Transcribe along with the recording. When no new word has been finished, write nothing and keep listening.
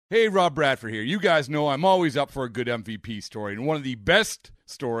Hey, Rob Bradford here. You guys know I'm always up for a good MVP story, and one of the best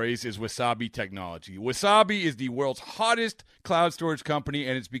stories is Wasabi Technology. Wasabi is the world's hottest cloud storage company,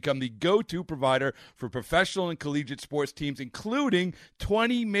 and it's become the go-to provider for professional and collegiate sports teams, including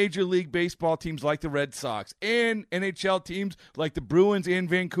 20 Major League Baseball teams like the Red Sox and NHL teams like the Bruins and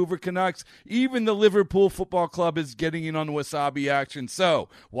Vancouver Canucks. Even the Liverpool Football Club is getting in on the Wasabi action. So,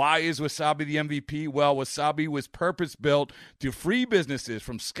 why is Wasabi the MVP? Well, Wasabi was purpose-built to free businesses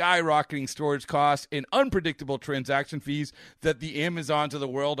from skyrocketing storage costs and unpredictable transaction fees that the Amazons of the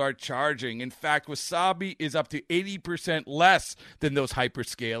world are charging. In fact, Wasabi is up to 80% less than those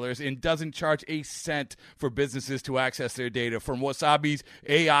hyperscalers and doesn't charge a cent for businesses to access their data. From Wasabi's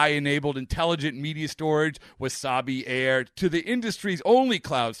AI-enabled intelligent media storage, Wasabi Air, to the industry's only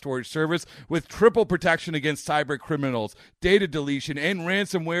cloud storage service with triple protection against cyber criminals, data deletion, and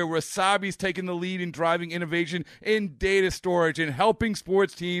ransomware, Wasabi's taken the lead in driving innovation in data storage and helping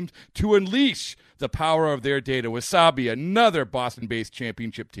sports teams to unleash the power of their data. Wasabi, another Boston-based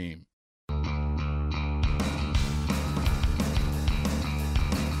championship team.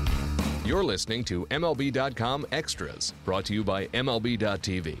 You're listening to MLB.com Extras, brought to you by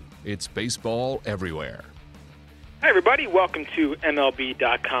MLB.tv. It's baseball everywhere. Hi, everybody. Welcome to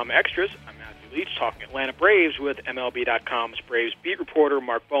MLB.com Extras. I'm Matthew Leach, talking Atlanta Braves with MLB.com's Braves beat reporter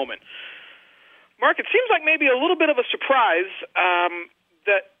Mark Bowman. Mark, it seems like maybe a little bit of a surprise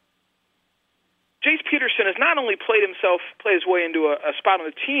that Jace Peterson has not only played his way into a spot on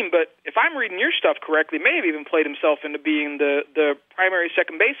the team, but if I'm reading your stuff correctly, may have even played himself into being the primary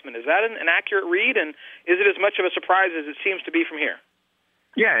second baseman. Is that an accurate read, and is it as much of a surprise as it seems to be from here?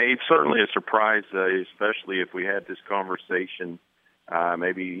 Yeah, it's certainly a surprise, especially if we had this conversation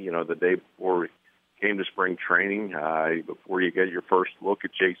maybe the day before we came to spring training, before you get your first look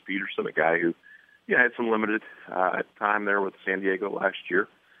at Jace Peterson, a guy who had some limited time there with San Diego last year,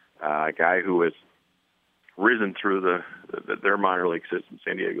 a guy who has risen through their minor league system,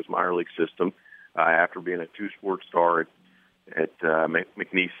 San Diego's minor league system, after being a two-sport star at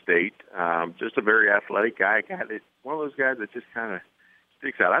McNeese State. Just a very athletic guy. One of those guys that just kind of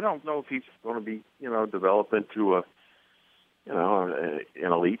sticks out. I don't know if he's going to be, develop into an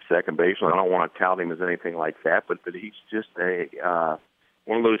elite second baseman. I don't want to tout him as anything like that, but he's just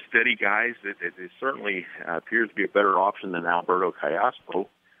one of those steady guys that certainly appears to be a better option than Alberto Callaspo.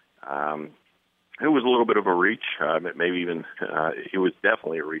 It was a little bit of a reach, maybe even it was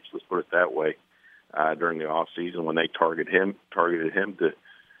definitely a reach. Let's put it that way. During the off season, when they targeted him to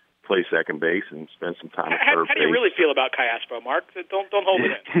play second base and spend some time at third base. How do you really feel about Callaspo, Mark? Don't hold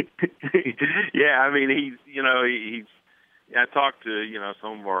it in. Yeah, I mean he's. I talked to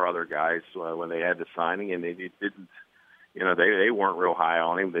some of our other guys when they had the signing, and they didn't. They weren't real high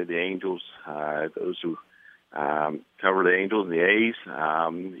on him. The Angels, those who cover the Angels and the A's.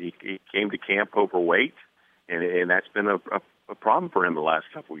 He came to camp overweight, and that's been a problem for him the last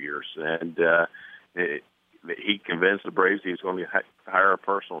couple of years. And he convinced the Braves he was going to hire a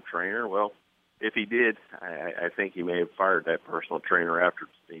personal trainer. Well, if he did, I think he may have fired that personal trainer after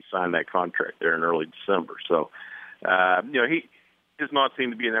he signed that contract there in early December. So, he does not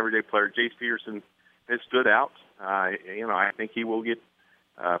seem to be an everyday player. Jace Peterson has stood out. I think he will get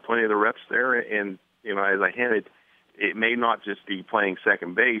plenty of the reps there, and as I hinted, it may not just be playing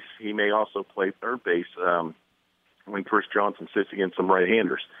second base. He may also play third base when Chris Johnson sits against some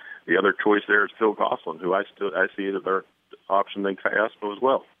right-handers. The other choice there is Phil Gosselin, who I see as a better option than Callaspo as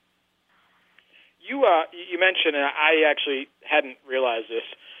well. You mentioned, and I actually hadn't realized this,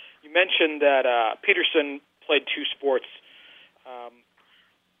 you mentioned that Peterson played two sports.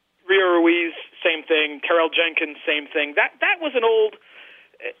 Rio Ruiz, same thing. Terrell Jenkins, same thing. That was an old.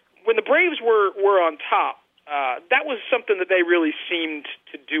 When the Braves were on top, that was something that they really seemed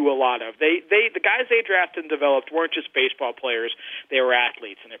to do a lot of. The guys they drafted and developed weren't just baseball players; they were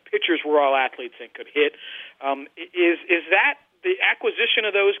athletes, and their pitchers were all athletes and could hit. Is that the acquisition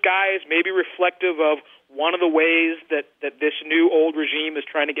of those guys maybe reflective of one of the ways that this new old regime is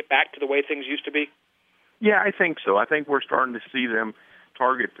trying to get back to the way things used to be? Yeah, I think so. I think we're starting to see them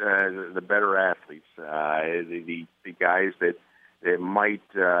target the better athletes, the guys that might.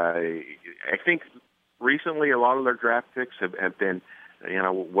 I think recently a lot of their draft picks have been,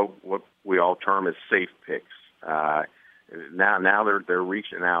 what we all term as safe picks. Now they're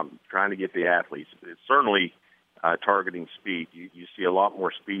reaching out, and trying to get the athletes. It's certainly targeting speed. You see a lot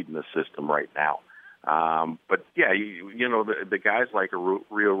more speed in the system right now. But yeah, the guys like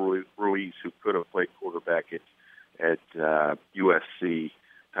Rio Ruiz, who could have played quarterback at USC,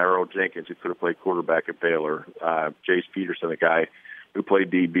 Tyrell Jenkins, who could have played quarterback at Baylor, Jace Peterson, a guy who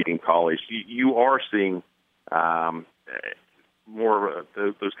played DB in college. You are seeing more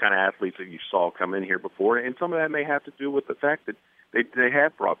those kind of athletes that you saw come in here before, and some of that may have to do with the fact that they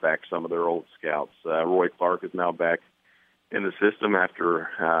have brought back some of their old scouts. Roy Clark is now back in the system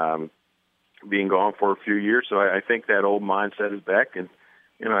after being gone for a few years, so I think that old mindset is back. And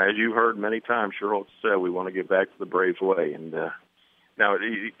as you heard many times, Sherholtz said we want to get back to the Braves way. And now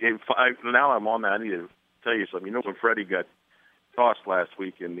I'm on that, I need to tell you something. When Freddie got tossed last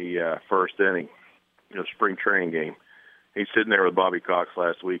week in the first inning, spring training game. He's sitting there with Bobby Cox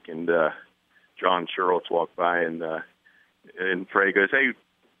last week, and John Sherholtz walked by, and Freddie goes, "Hey,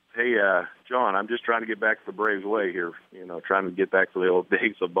 John, I'm just trying to get back to the Braves way here. Trying to get back to the old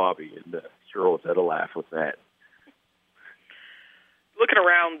days of Bobby." And Sherholtz had a laugh with that. Looking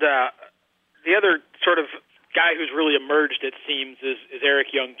around, the other sort of guy who's really emerged, it seems, is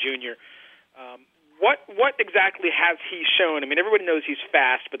Eric Young Jr. What exactly has he shown? I mean, everybody knows he's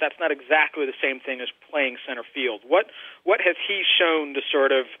fast, but that's not exactly the same thing as playing center field. What has he shown to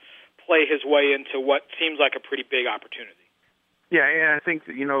sort of play his way into what seems like a pretty big opportunity? Yeah, I think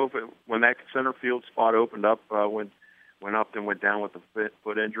that, when that center field spot opened up, went up and went down with the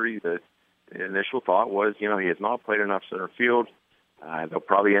foot injury, the initial thought was, he has not played enough center field. They'll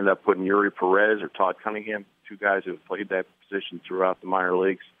probably end up putting Yuri Perez or Todd Cunningham, two guys who have played that position throughout the minor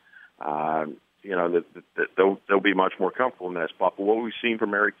leagues. That they'll be much more comfortable in that spot. But what we've seen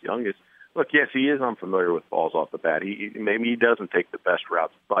from Eric Young is, look, yes, he is unfamiliar with balls off the bat. Maybe he doesn't take the best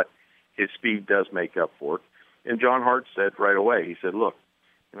routes, but his speed does make up for it. And John Hart said right away, he said, look,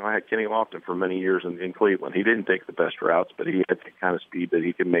 I had Kenny Lofton for many years in Cleveland. He didn't take the best routes, but he had the kind of speed that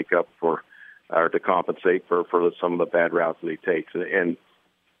he can make up for or to compensate for some of the bad routes that he takes. And,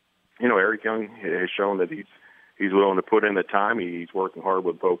 Eric Young has shown that he's willing to put in the time. He's working hard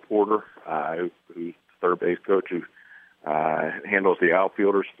with Bo Porter, who's the third base coach who handles the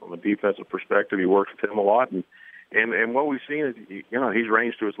outfielders from a defensive perspective. He works with him a lot. And what we've seen is, he's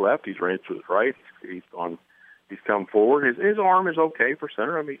ranged to his left. He's ranged to his right. He's come forward. His arm is okay for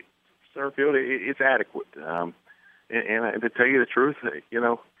center. I mean, center field, it's adequate. And to tell you the truth,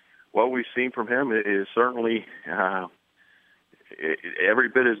 what we've seen from him is certainly every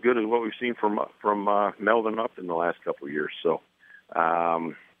bit as good as what we've seen from Melvin Upton the last couple of years. So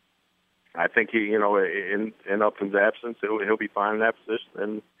I think he, in Upton's absence, he'll be fine in that position.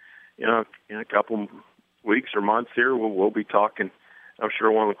 And in a couple weeks or months here, we'll be talking. I'm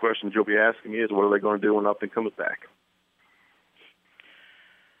sure one of the questions you'll be asking me is, what are they going to do when Upton comes back?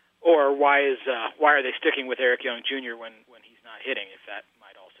 Or why are they sticking with Eric Young Jr. when he's not hitting? If that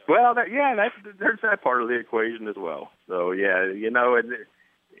might also. Well, there's that part of the equation as well. So yeah,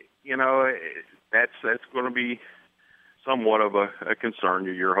 that's going to be somewhat of a concern.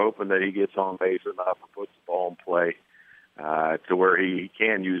 You're hoping that he gets on base enough and puts the ball in play to where he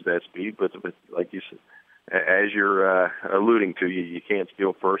can use that speed. But like you said, as you're alluding to, you can't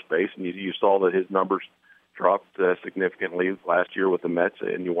steal first base, and you saw that his numbers dropped significantly last year with the Mets,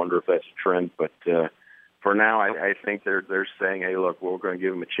 and you wonder if that's a trend. But for now, I think they're saying, hey, look, we're going to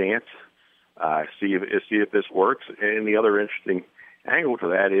give him a chance, see if this works. And the other interesting angle to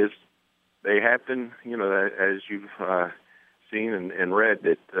that is they have been, as you've seen and read,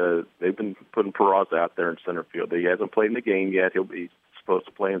 that they've been putting Peraza out there in center field. He hasn't played in the game yet. He'll be supposed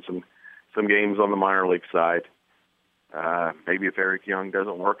to play in some games on the minor league side. Maybe if Eric Young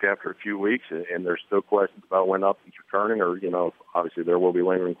doesn't work after a few weeks and there's still questions about when Upton's returning, or, obviously there will be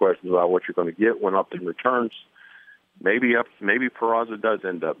lingering questions about what you're going to get when Upton returns, maybe Peraza does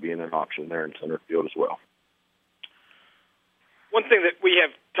end up being an option there in center field as well. One thing that we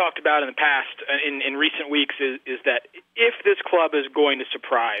have talked about in the past, in recent weeks, is that if this club is going to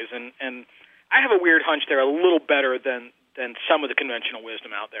surprise, and I have a weird hunch they're a little better than some of the conventional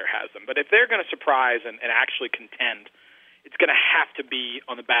wisdom out there has them. But if they're going to surprise and actually contend, it's going to have to be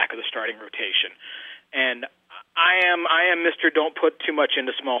on the back of the starting rotation. And I am Mr. Don't put too much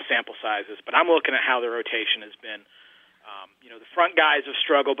into small sample sizes, but I'm looking at how the rotation has been. The front guys have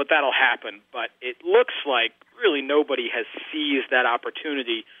struggled, but that'll happen. But it looks like really nobody has seized that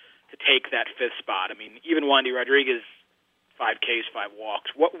opportunity to take that fifth spot. I mean, even Wandy Rodriguez, 5 Ks, 5 walks.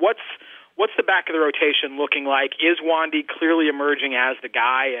 What's the back of the rotation looking like? Is Wandy clearly emerging as the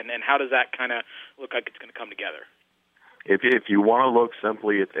guy, and how does that kind of look like it's going to come together? If you want to look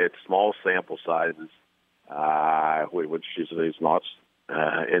simply at small sample sizes, which is not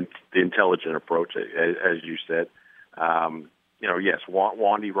the intelligent approach, as you said, yes,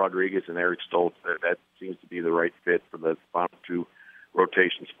 Wandy Rodriguez and Eric Stoltz, that seems to be the right fit for the final two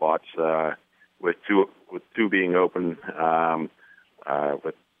rotation spots, with two being open,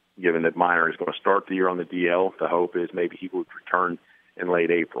 given that Minor is going to start the year on the DL. The hope is maybe he would return in late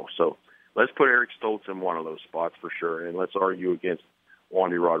April. So let's put Eric Stoltz in one of those spots for sure, and let's argue against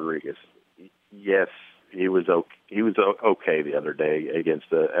Wandy Rodriguez. Yes, he was okay the other day against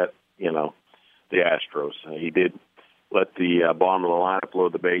the Astros. He did let the bottom of the lineup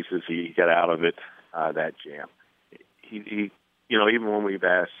load the bases. He got out of it, that jam. He even when we've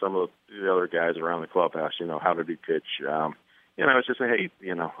asked some of the other guys around the clubhouse, how did he pitch? It's just hey,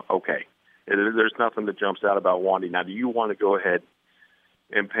 okay. There's nothing that jumps out about Wandy. Now, do you want to go ahead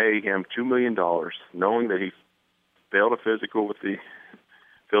and pay him $2 million, knowing that he failed a physical with the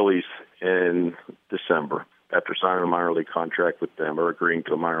Phillies in December after signing a minor league contract with them or agreeing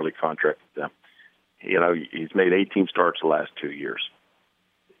to a minor league contract with them? He's made 18 starts the last 2 years.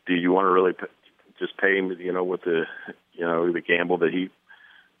 Do you want to really just pay him, with the gamble that he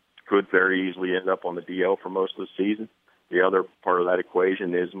could very easily end up on the DL for most of the season? The other part of that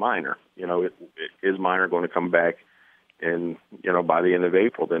equation is Minor. Is Minor going to come back and, by the end of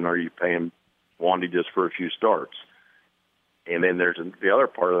April? Then are you paying Wandy just for a few starts? And then there's the other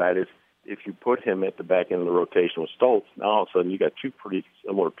part of that is if you put him at the back end of the rotation with Stoltz, now all of a sudden you got two pretty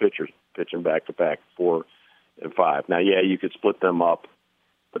similar pitchers pitching back-to-back 4 and 5. Now, yeah, you could split them up,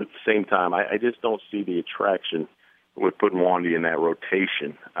 but at the same time, I just don't see the attraction with putting Wandy in that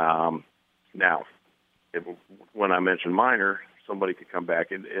rotation. Now, when I mentioned Minor, somebody could come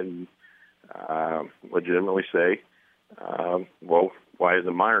back and legitimately say, well, why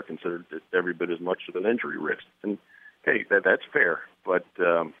isn't Minor considered every bit as much of an injury risk? And, hey, that's fair. But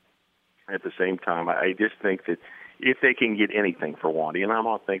at the same time, I just think that if they can get anything for Wandy, and I'm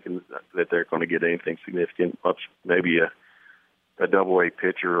not thinking that they're going to get anything significant, much maybe a double-A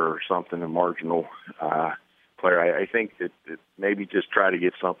pitcher or something, a marginal player, I think that maybe just try to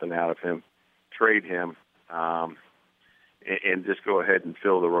get something out of him, trade him, and just go ahead and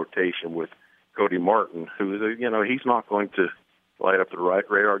fill the rotation with Cody Martin, who, he's not going to light up the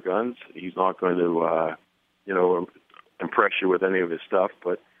radar guns. He's not going to, impress you with any of his stuff,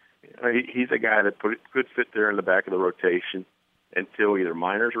 but he's a guy that could fit there in the back of the rotation until either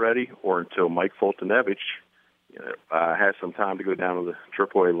Minor's ready or until Mike Foltynewicz has some time to go down to the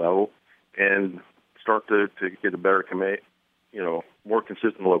AAA level and start to get a better command, more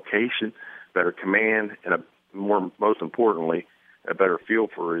consistent location, better command, and most importantly, a better feel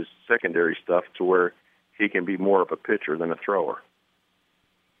for his secondary stuff to where he can be more of a pitcher than a thrower.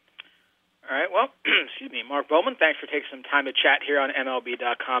 All right, well, excuse me, Mark Bowman, thanks for taking some time to chat here on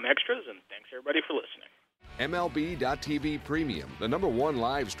MLB.com Extras, and thanks everybody for listening. MLB.tv Premium, the #1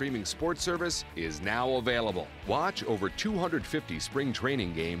 live streaming sports service, is now available. Watch over 250 spring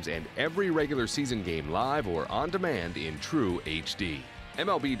training games and every regular season game live or on demand in true HD.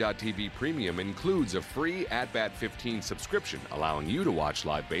 MLB.tv Premium includes a free At-Bat 15 subscription, allowing you to watch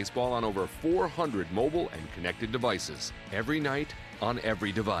live baseball on over 400 mobile and connected devices, every night on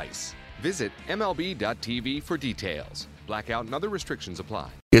every device. Visit MLB.tv for details. Blackout and other restrictions apply.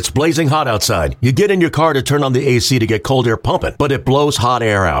 It's blazing hot outside. You get in your car to turn on the AC to get cold air pumping, but it blows hot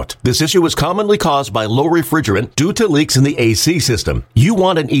air out. This issue is commonly caused by low refrigerant due to leaks in the AC system. You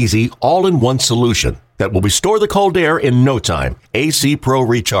want an easy, all-in-one solution that will restore the cold air in no time. AC Pro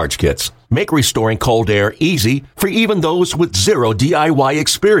Recharge Kits make restoring cold air easy for even those with zero DIY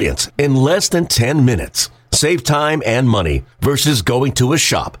experience in less than 10 minutes. Save time and money versus going to a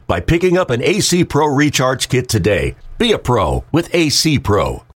shop by picking up an AC Pro Recharge Kit today. Be a pro with AC Pro.